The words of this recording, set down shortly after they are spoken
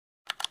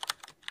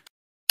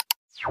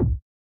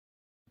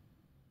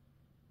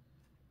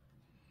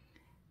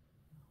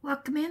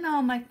Welcome in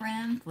all my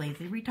friends,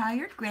 Lazy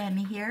Retired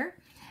Granny here,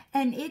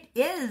 and it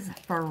is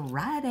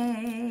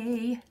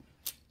Friday,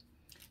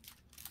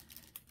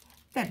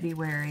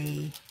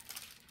 February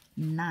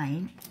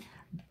 9th,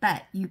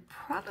 but you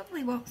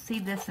probably won't see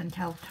this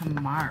until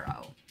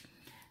tomorrow.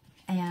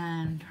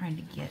 And trying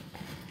to get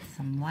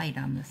some light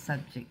on the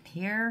subject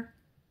here.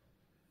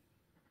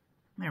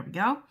 There we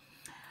go.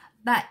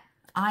 But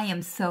I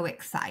am so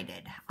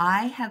excited.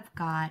 I have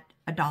got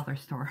a dollar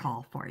store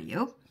haul for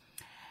you.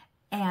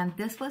 And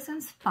this was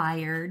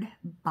inspired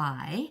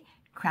by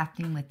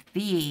Crafting with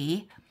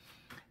V,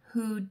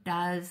 who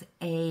does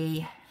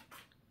a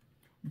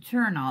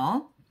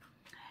journal,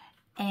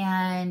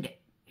 and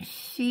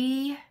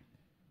she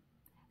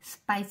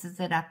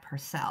spices it up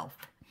herself,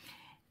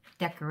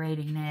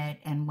 decorating it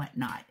and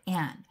whatnot.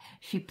 And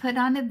she put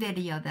on a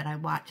video that I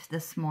watched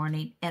this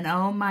morning, and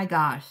oh my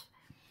gosh,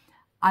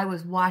 I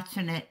was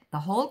watching it the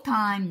whole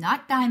time,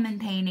 not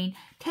diamond painting,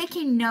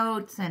 taking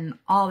notes and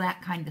all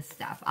that kind of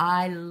stuff.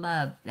 I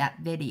love that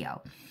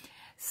video.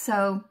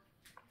 So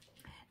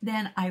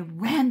then I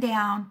ran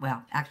down,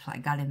 well, actually I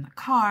got in the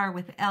car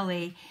with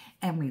Ellie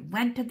and we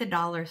went to the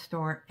dollar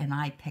store and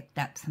I picked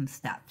up some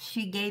stuff.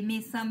 She gave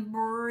me some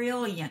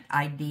brilliant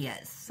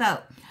ideas.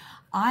 So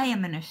I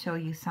am going to show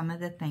you some of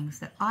the things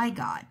that I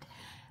got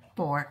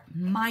for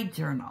my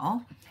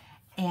journal.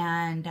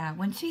 And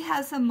when she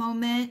has a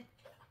moment,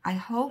 I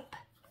hope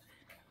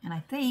and I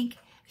think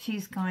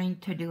she's going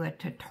to do a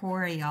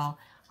tutorial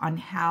on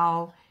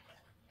how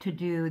to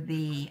do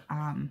the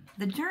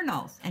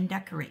journals and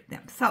decorate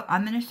them. So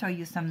I'm going to show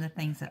you some of the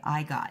things that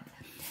I got.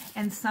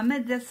 And some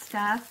of this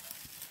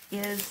stuff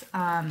is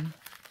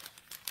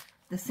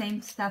the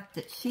same stuff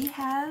that she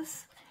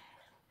has.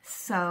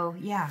 So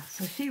yeah,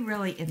 so she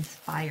really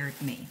inspired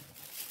me.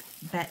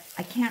 But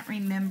I can't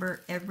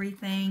remember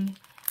everything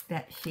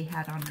that she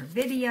had on her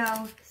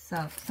video,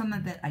 so some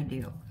of it I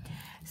do.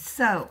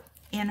 So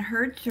in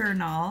her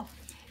journal,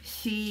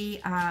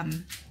 she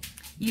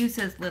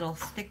uses little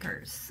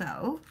stickers.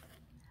 So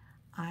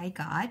I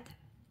got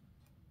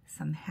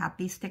some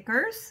happy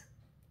stickers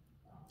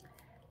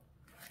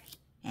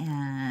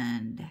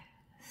and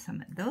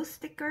some of those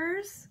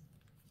stickers.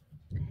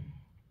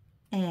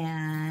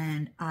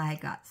 And I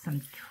got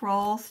some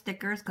troll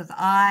stickers because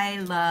I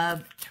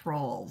love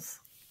trolls.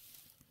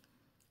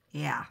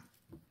 Yeah.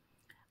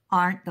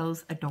 Aren't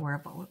those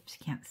adorable? Oops,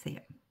 you can't see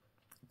it.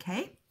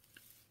 Okay.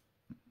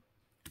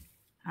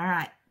 All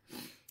right.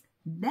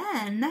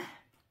 Then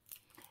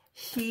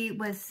she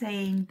was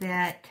saying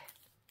that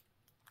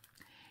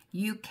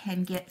you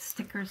can get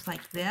stickers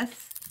like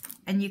this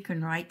and you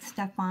can write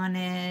stuff on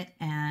it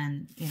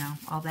and, you know,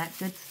 all that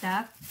good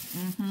stuff.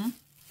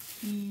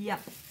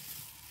 Yep.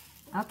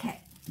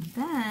 Okay.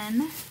 Then,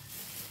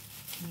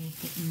 let me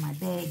get in my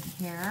bag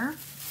here.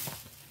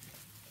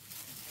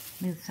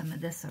 Move some of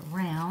this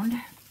around.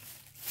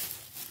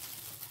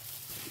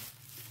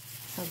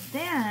 So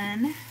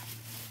then,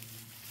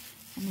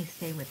 let me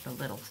stay with the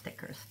little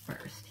stickers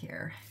first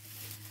here.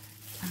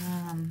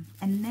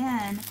 And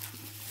then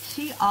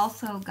she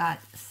also got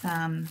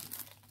some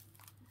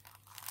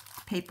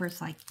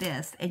papers like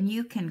this, and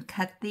you can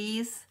cut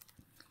these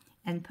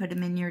and put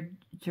them in your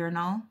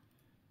journal.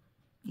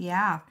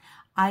 Yeah,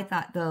 I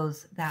thought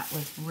that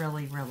was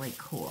really, really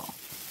cool.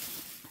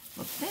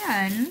 Well,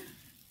 then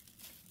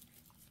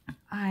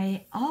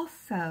I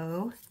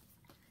also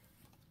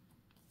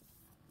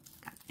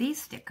got these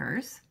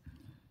stickers.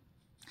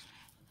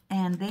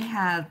 And they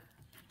have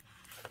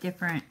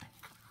different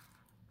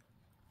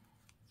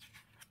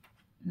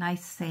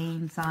nice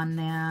sayings on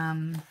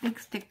them. Big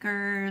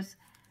stickers,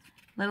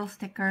 little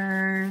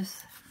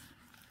stickers.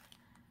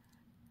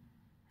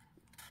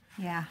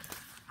 Yeah,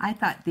 I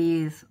thought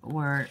these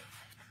were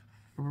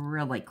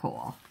really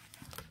cool.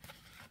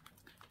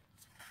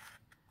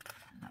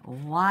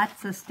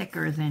 Lots of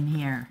stickers in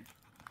here.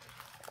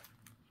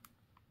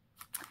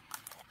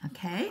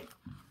 Okay.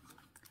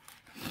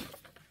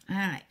 All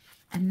right.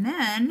 And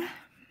then,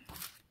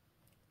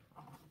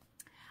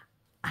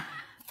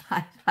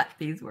 I thought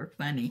these were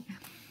funny.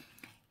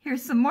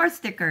 Here's some more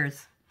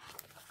stickers.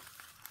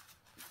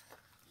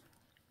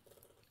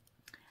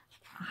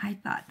 I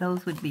thought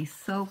those would be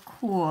so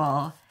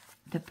cool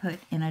to put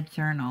in a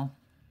journal.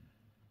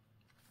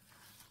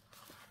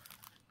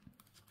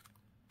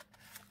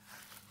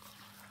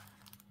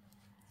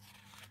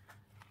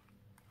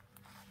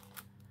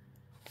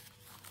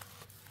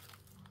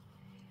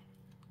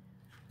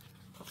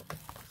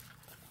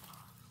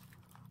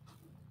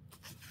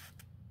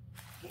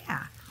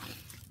 Yeah,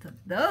 so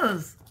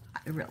those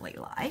I really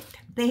liked.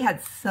 They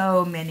had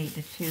so many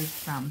to choose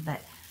from,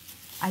 but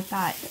I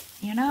thought,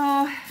 you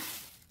know,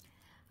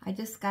 I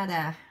just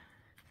gotta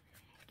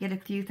get a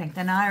few things.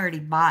 And I already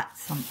bought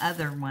some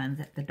other ones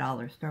at the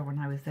dollar store when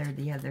I was there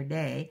the other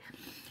day.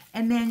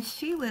 And then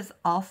she was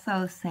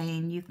also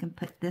saying you can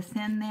put this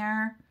in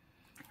there.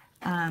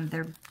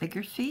 They're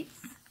bigger sheets.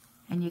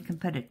 And you can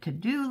put a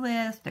to-do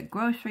list, a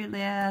grocery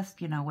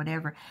list, you know,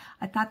 whatever.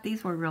 I thought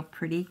these were real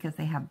pretty because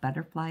they have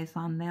butterflies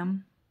on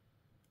them.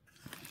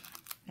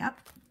 Yep.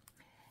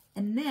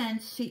 And then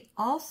she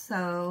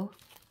also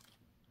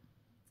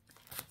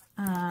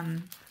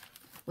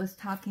was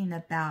talking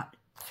about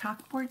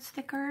chalkboard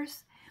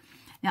stickers.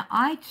 Now,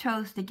 I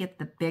chose to get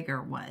the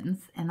bigger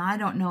ones, and I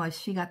don't know if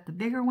she got the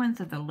bigger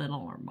ones or the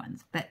littler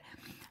ones, but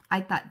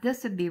I thought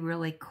this would be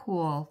really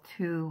cool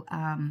to,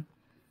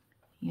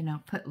 you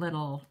know, put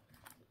little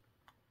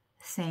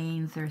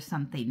sayings or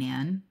something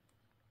in.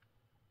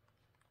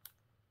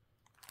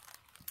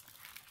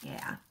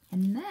 Yeah,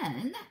 and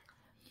then,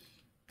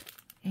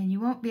 and you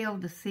won't be able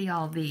to see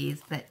all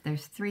these, but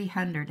there's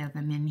 300 of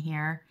them in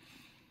here.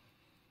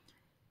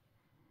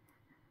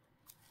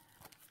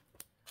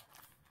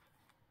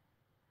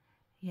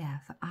 Yeah,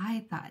 so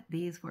I thought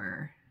these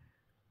were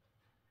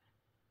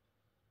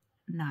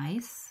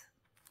nice.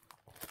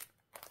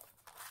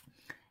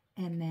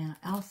 And then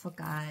I also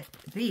got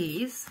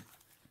these.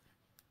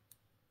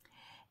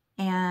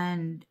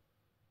 And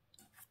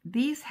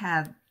these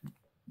have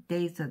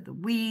days of the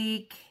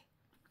week,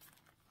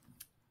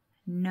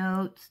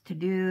 notes,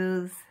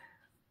 to-dos.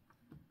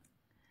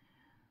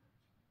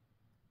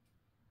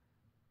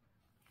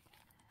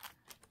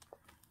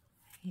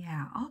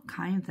 Yeah, all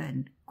kinds of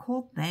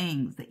cool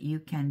things that you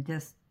can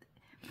just...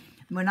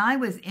 When I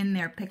was in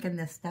there picking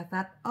this stuff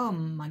up, oh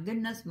my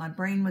goodness, my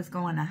brain was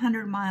going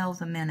 100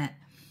 miles a minute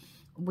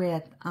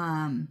with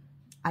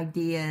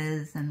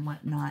ideas and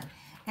whatnot.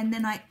 And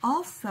then I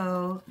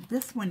also,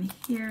 this one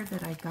here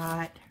that I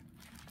got,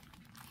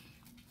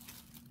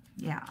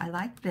 yeah, I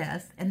like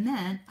this. And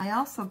then I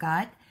also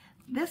got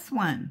this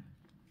one.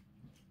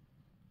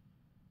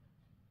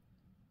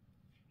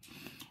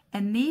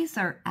 And these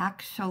are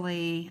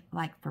actually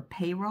like for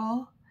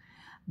payroll,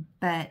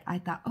 but I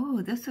thought,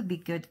 oh, this would be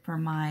good for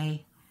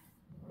my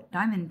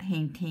diamond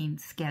painting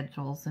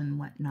schedules and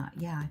whatnot.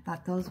 Yeah, I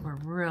thought those were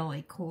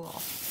really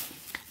cool.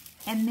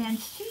 And then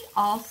she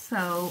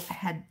also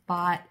had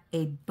bought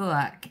a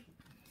book,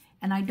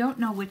 and I don't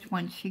know which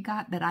one she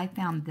got, but I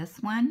found this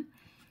one.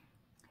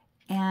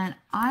 And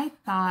I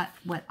thought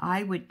what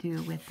I would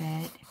do with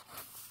it,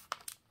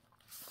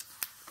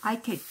 I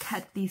could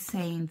cut these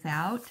sayings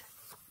out,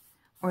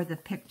 or the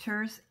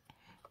pictures,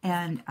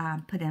 and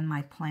put in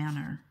my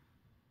planner.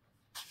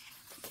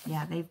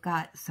 Yeah, they've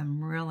got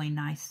some really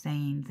nice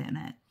sayings in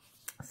it.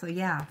 So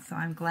yeah, so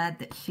I'm glad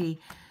that she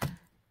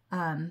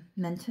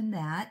mentioned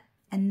that.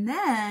 And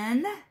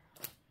then,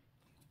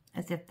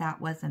 as if that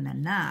wasn't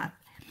enough,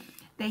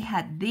 they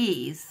had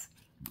these.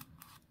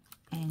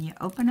 And you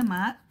open them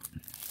up.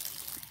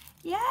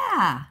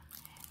 Yeah.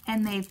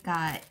 And they've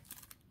got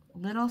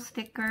little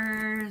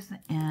stickers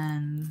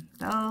and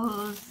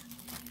those.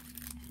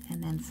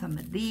 And then some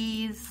of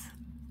these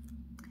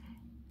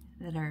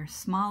that are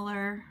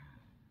smaller.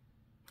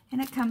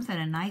 And it comes in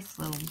a nice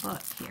little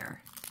book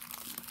here.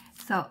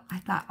 So I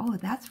thought, oh,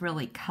 that's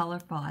really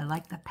colorful. I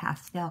like the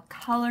pastel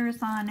colors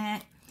on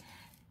it.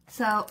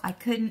 So I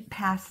couldn't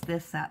pass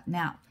this up.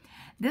 Now,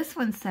 this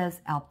one says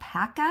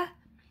alpaca,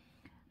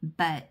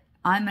 but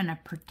I'm going to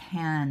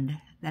pretend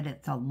that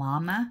it's a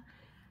llama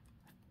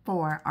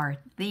for our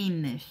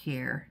theme this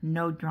year,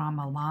 No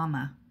Drama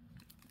Llama.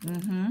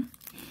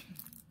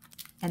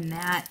 And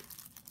that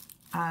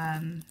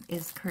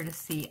is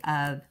courtesy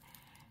of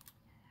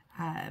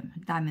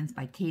Diamonds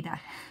by Tita.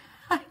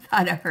 I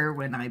thought of her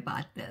when I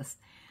bought this.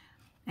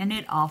 And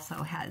it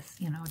also has,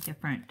 you know,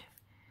 different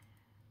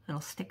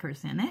little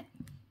stickers in it.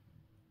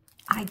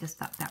 I just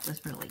thought that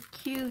was really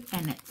cute,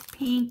 and it's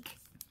pink.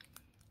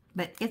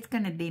 But it's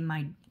going to be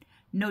my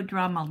No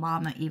Drama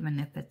Llama, even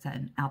if it's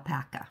an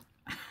alpaca.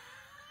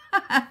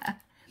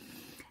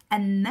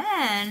 And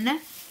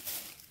then,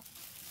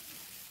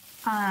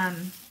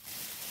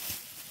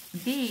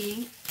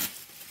 B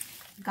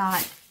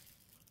got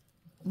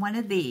one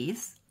of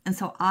these, and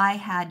so I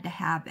had to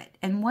have it.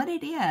 And what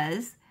it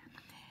is,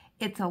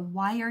 it's a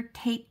wire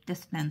tape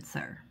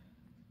dispenser.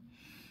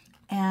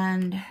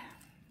 And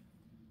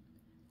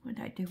what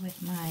did I do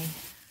with my...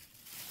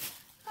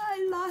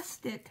 I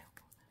lost it.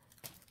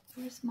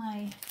 Where's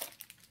my...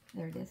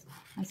 There it is.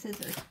 My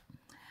scissors.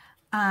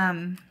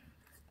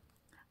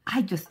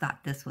 I just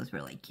thought this was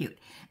really cute.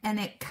 And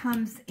it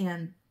comes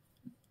in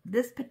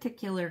this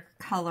particular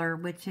color,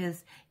 which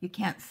is, you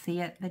can't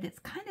see it, but it's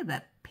kind of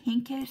a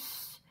pinkish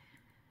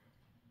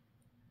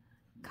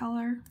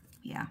color.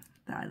 Yeah,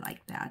 I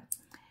like that.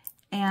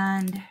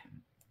 And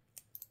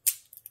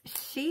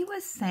she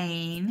was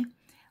saying,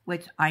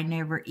 which I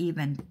never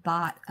even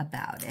thought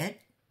about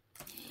it,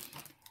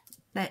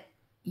 that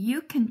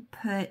you can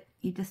put,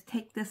 you just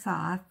take this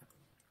off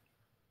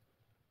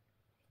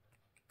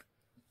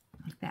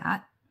like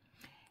that,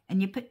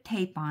 and you put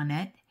tape on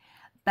it.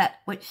 But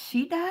what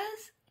she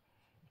does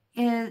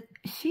is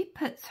she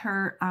puts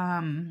her,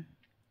 I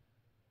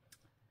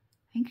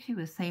think she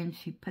was saying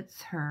she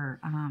puts her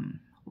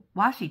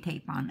washi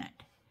tape on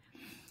it.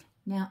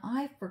 Now,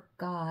 I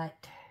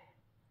forgot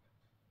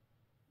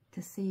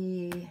to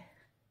see,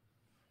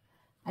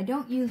 I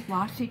don't use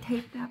washi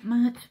tape that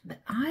much, but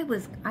I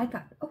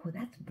thought, oh,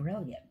 that's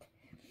brilliant.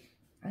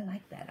 I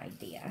like that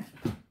idea.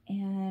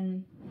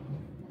 And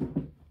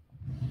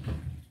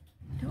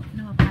I don't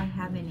know if I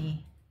have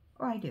any,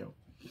 Or I do.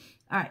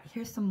 All right,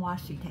 here's some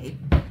washi tape.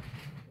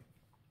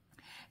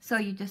 So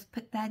you just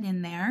put that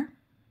in there.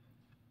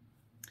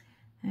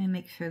 And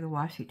make sure the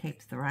washi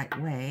tape's the right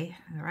way,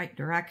 the right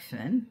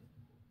direction.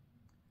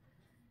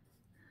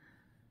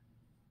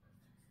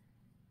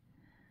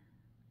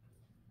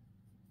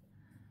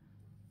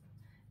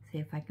 See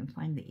if I can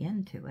find the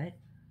end to it.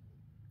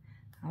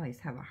 I always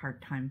have a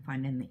hard time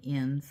finding the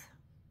ends.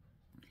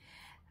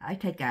 I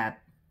take a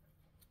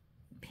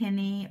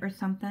penny or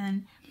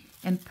something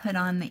and put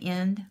on the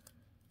end,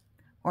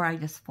 or I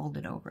just fold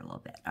it over a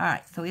little bit. All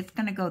right, so it's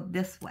gonna go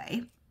this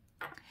way.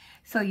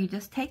 So you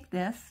just take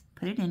this,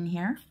 put it in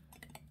here,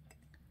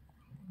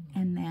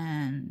 and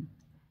then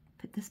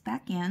put this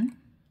back in.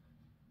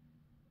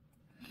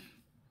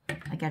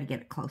 I gotta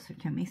get it closer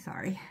to me,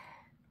 sorry.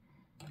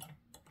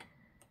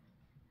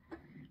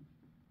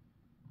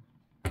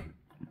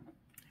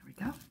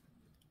 Go.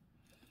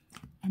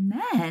 And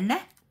then,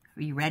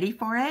 are you ready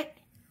for it?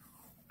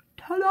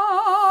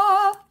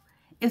 Ta-da!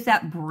 Is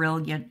that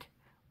brilliant?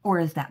 Or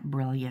is that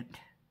brilliant?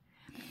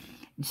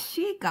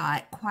 She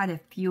got quite a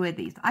few of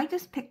these. I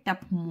just picked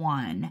up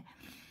one.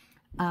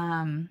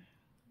 And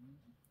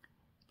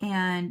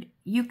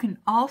you can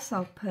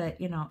also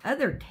put, you know,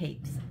 other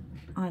tapes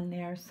on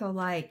there. So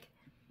like,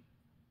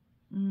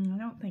 I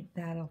don't think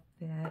that'll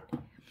fit.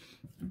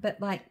 But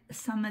like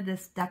some of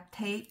this duct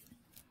tape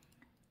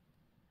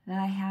that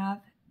I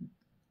have,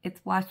 it's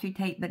washi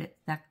tape, but it's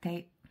duct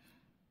tape.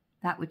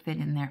 That would fit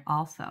in there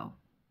also.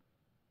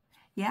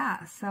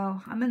 Yeah,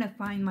 so I'm going to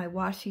find my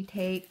washi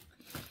tape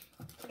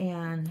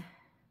and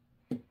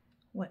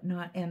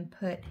whatnot and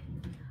put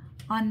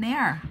on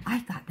there. I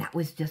thought that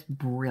was just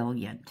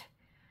brilliant.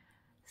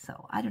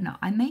 So, I don't know.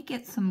 I may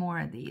get some more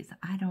of these.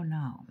 I don't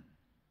know.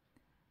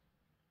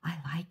 I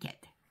like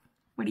it.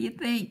 What do you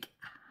think?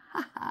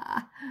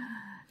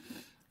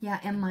 Yeah,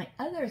 and my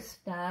other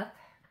stuff,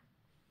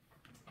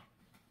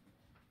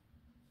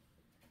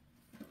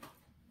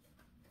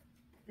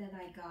 that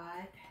I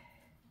got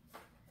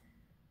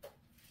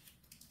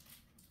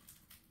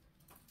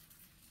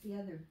the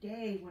other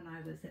day when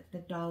I was at the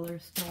dollar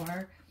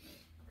store.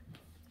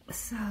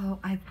 So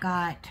I've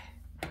got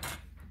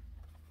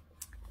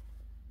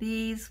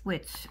these,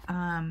 which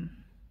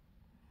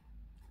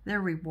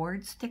they're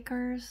reward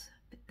stickers.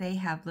 They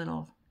have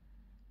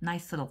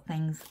nice little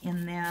things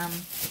in them.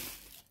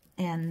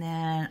 And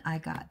then I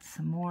got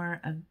some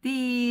more of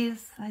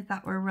these I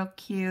thought were real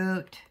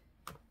cute.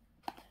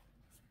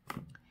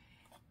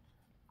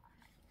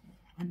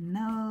 And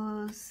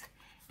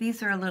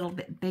these are a little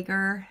bit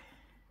bigger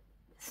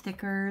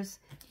stickers.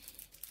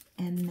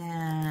 And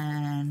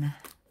then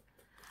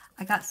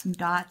I got some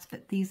dots,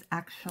 but these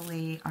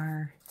actually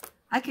are,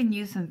 I can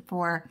use them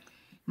for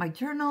my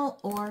journal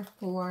or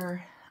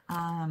for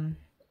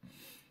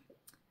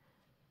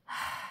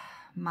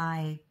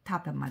my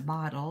top of my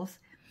bottles.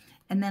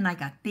 And then I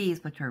got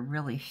these, which are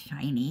really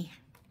shiny.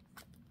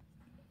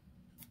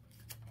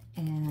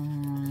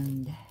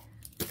 And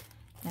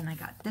then I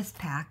got this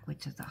pack,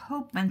 which is a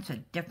whole bunch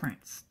of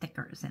different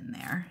stickers in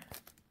there.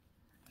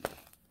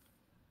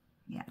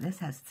 Yeah, this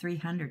has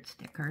 300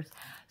 stickers.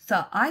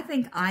 So I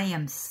think I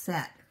am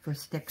set for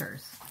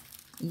stickers.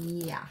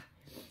 Yeah.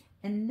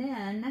 And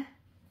then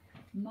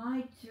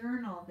my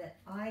journal that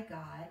I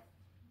got,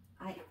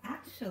 I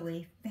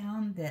actually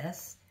found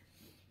this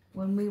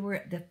when we were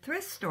at the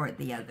thrift store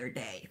the other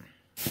day.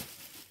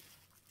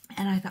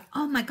 And I thought,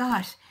 oh my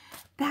gosh,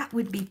 that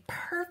would be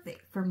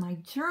perfect for my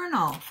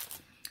journal.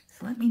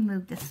 So let me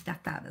move this stuff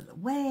out of the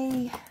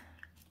way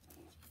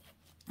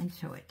and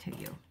show it to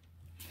you.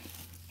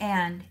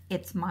 And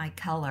it's my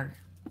color.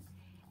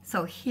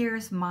 So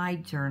here's my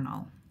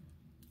journal.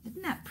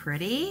 Isn't that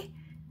pretty?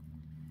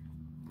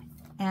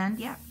 And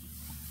yeah,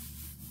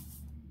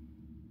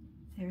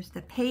 there's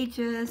the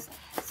pages.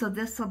 So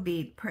this will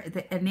be,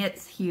 and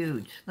it's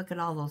huge. Look at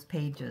all those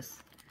pages.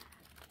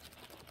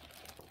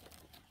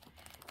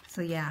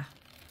 So yeah,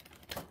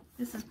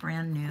 this is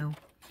brand new.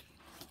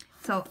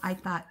 So I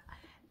thought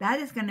that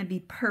is going to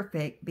be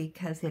perfect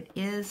because it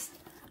is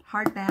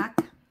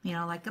hardback, you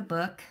know, like a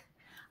book.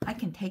 I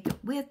can take it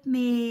with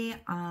me,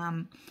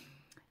 and,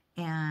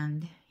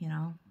 you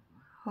know,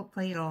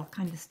 hopefully it'll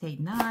kind of stay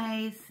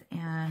nice,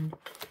 and,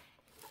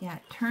 yeah,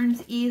 it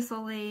turns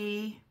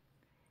easily.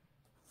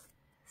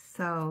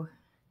 So,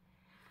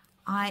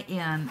 I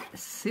am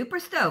super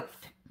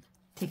stoked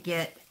to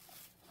get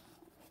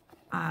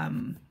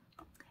in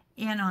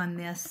on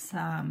this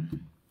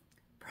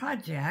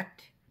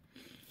project,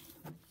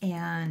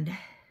 and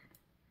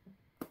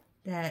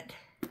that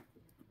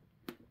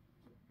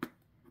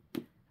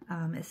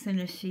as soon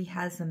as she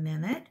has a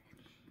minute,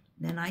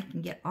 then I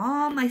can get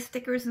all my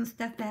stickers and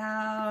stuff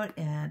out,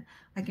 and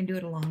I can do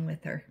it along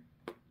with her.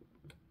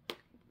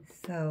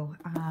 So,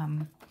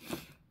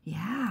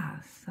 yeah,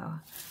 so,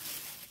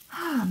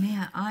 oh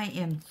man, I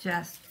am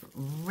just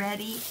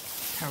ready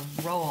to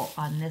roll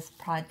on this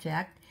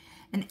project.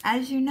 And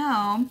as you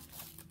know,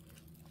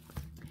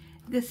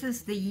 this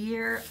is the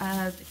year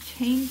of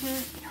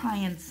changes,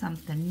 trying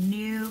something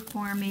new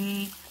for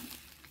me,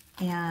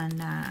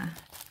 and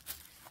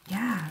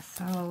yeah,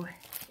 so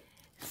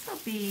this will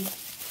be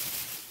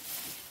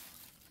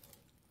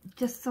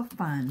just so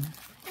fun.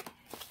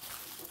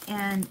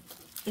 And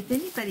if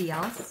anybody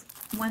else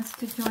wants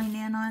to join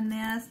in on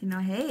this, you know,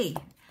 hey,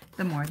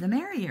 the more the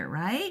merrier,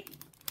 right?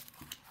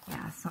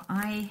 Yeah, so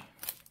I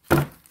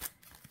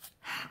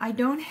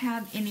don't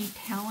have any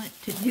talent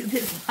to do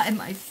this by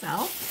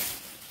myself.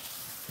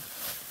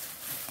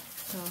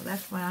 So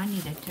that's why I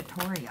need a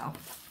tutorial.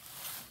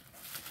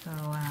 So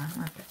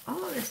I'll put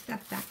all of this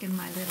stuff back in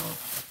my little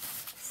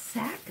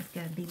sack. It's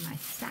going to be my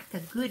sack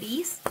of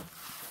goodies.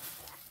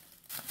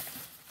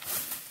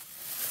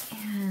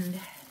 And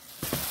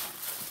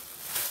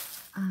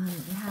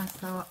yeah,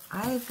 so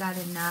I've got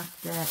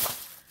enough that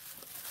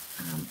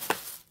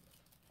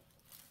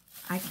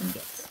I can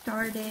get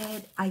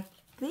started. I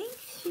think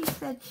she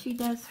said she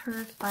does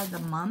hers by the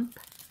month.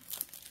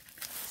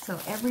 So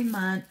every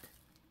month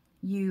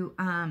you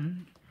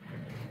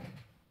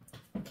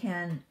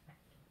can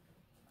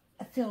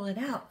fill it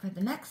out for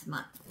the next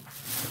month.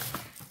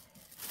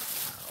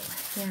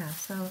 So, yeah,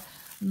 so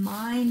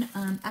mine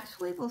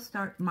actually will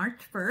start March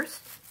 1st.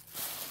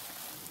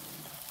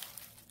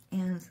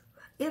 And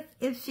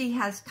if she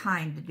has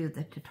time to do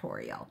the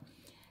tutorial.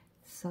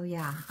 So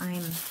yeah,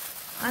 I'm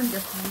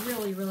just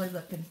really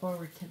looking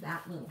forward to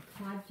that little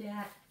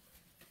project.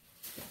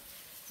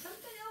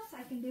 Something else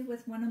I can do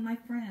with one of my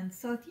friends.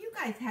 So if you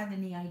guys have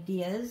any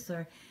ideas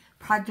or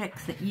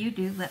projects that you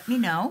do, let me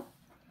know.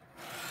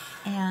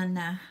 And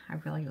I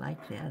really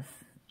like this.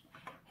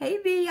 Hey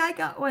B, I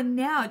got one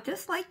now,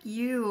 just like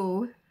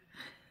you.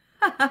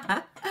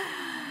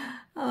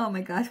 Oh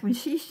my gosh, when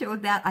she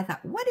showed that, I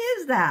thought, what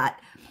is that?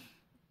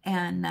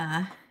 And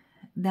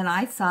then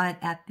I saw it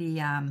at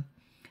the,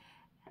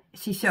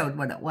 she showed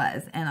what it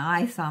was, and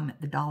I saw them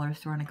at the dollar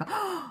store, and I go,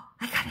 oh,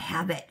 I gotta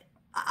have it.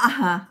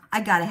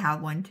 I gotta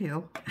have one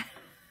too.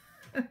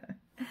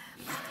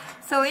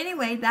 So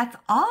anyway, that's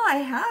all I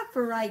have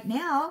for right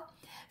now.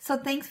 So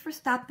thanks for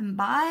stopping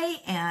by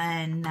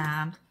and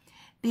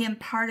being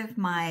part of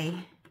my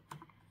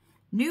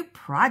new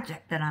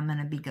project that I'm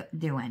gonna be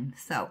doing.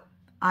 So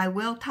I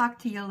will talk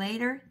to you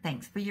later.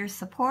 Thanks for your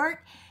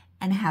support,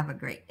 and have a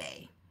great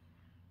day.